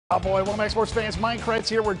Oh boy, welcome back, sports fans. Mike Kretz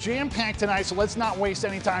here. We're jam-packed tonight, so let's not waste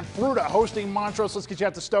any time. Fruita hosting Montrose. Let's get you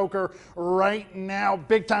out to Stoker right now.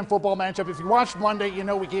 Big-time football matchup. If you watched Monday, you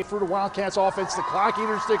know we gave Fruita Wildcats offense the clock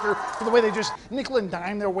eater sticker for the way they just nickel and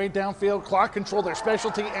dime their way downfield. Clock control their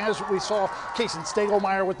specialty, as we saw Kason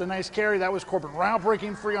Stagelmeyer with the nice carry. That was Corbin Rao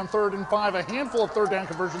breaking free on 3rd and 5. A handful of third down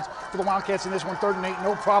conversions for the Wildcats in this one. 3rd and 8,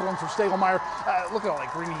 no problem for Stagelmeyer. Look at all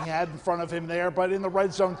that green he had in front of him there. But in the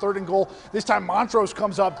red zone, 3rd and goal. This time Montrose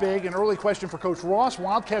comes up big. An early question for Coach Ross.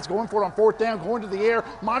 Wildcats going for it on 4th down, going to the air.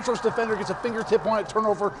 Montrose defender gets a fingertip on it,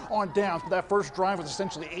 turnover on downs. But that first drive was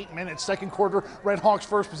essentially 8 minutes. Second quarter, Red Hawks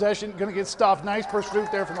first possession, going to get stuffed. Nice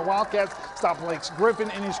pursuit there from the Wildcats. Stop Blake Griffin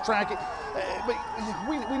in his track. But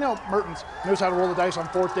we know Mertens knows how to roll the dice on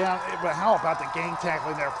 4th down. But how about the gang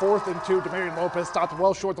tackling there? 4th and 2, Demarion Lopez stopped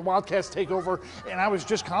well short. The Wildcats take over, and I was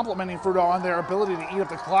just complimenting Fruita on their ability to eat up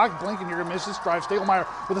the clock. Blinking, you're going to miss this drive. Stagelmeyer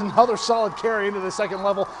with another solid carry into the second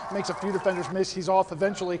level. Makes a few defenders miss. He's off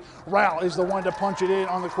eventually. Rao is the one to punch it in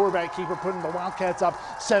on the quarterback keeper, putting the Wildcats up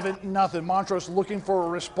 7-0. Montrose looking for a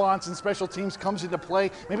response, and special teams comes into play.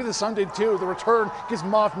 Maybe the Sun did too. The return gets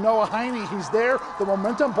muffed. Noah Heine, he's there. The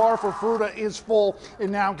momentum bar for Fruita is full,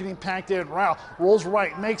 and now getting packed in. Rao rolls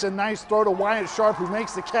right, makes a nice throw to Wyatt Sharp, who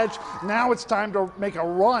makes the catch. Now it's time to make a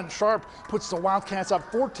run. Sharp puts the Wildcats up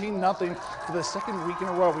 14-0 for the second week in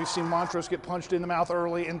a row. We've seen Montrose get punched in the mouth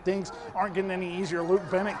early, and things aren't getting any easier. Luke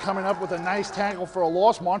Bennett coming up with a nice tackle for a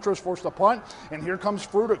loss. Montrose forced a punt, and here comes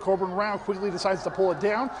Fruita. Corbin Rao quickly decides to pull it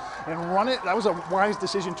down and run it. That was a wise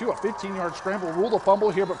decision too. A 15-yard scramble, rule the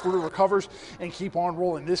fumble here, but Fruita recovers and keep on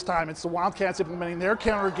rolling. This time it's the Wildcats implementing their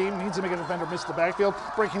counter game. Needs to make a defender miss the backfield,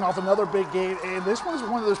 breaking off another big gain. And this one is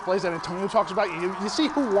one of those plays that Antonio talks about. You see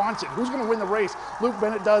who wants it, who's going to win the race. Luke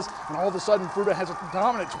Bennett does, and all of a sudden Fruita has a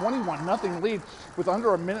dominant 21-0 lead with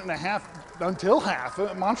under a minute and a half until half.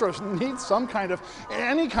 Montrose needs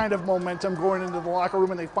any kind of momentum going into the locker room,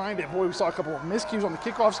 and they find it. Boy, we saw a couple of miscues on the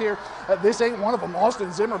kickoffs here. This ain't one of them.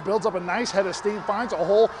 Austin Zimmer builds up a nice head of steam, finds a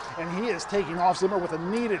hole, and he is taking off. Zimmer with a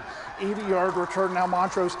needed 80-yard return. Now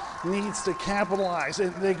Montrose needs to capitalize,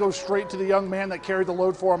 and they go straight to the young man that carried the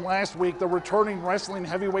load for him last week, the returning wrestling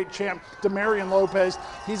heavyweight champ, Demarion Lopez.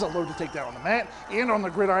 He's a load to take down on the mat and on the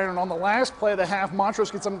gridiron. On the last play of the half, Montrose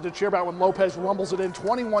gets something to cheer about when Lopez rumbles it in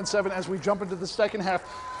 21-7 as we jump into the second half.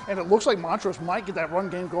 And it looks like Montrose might get that run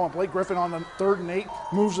game going. Blake Griffin on the 3rd and 8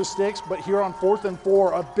 moves the sticks, but here on 4th and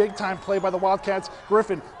 4, a big-time play by the Wildcats.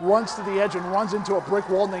 Griffin runs to the edge and runs into a brick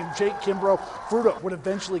wall named Jake Kimbrough. Fruita would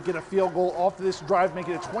eventually get a field goal off this drive,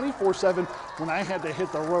 making it 24-7 when I had to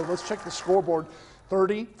hit the road. Let's check the scoreboard.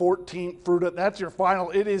 30-14 Fruita. That's your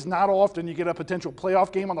final. It is not often you get a potential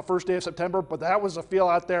playoff game on the first day of September, but that was a feel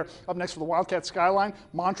out there. Up next for the Wildcat Skyline,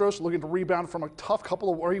 Montrose looking to rebound from a tough couple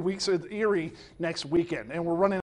of weeks at Erie next weekend. And we're running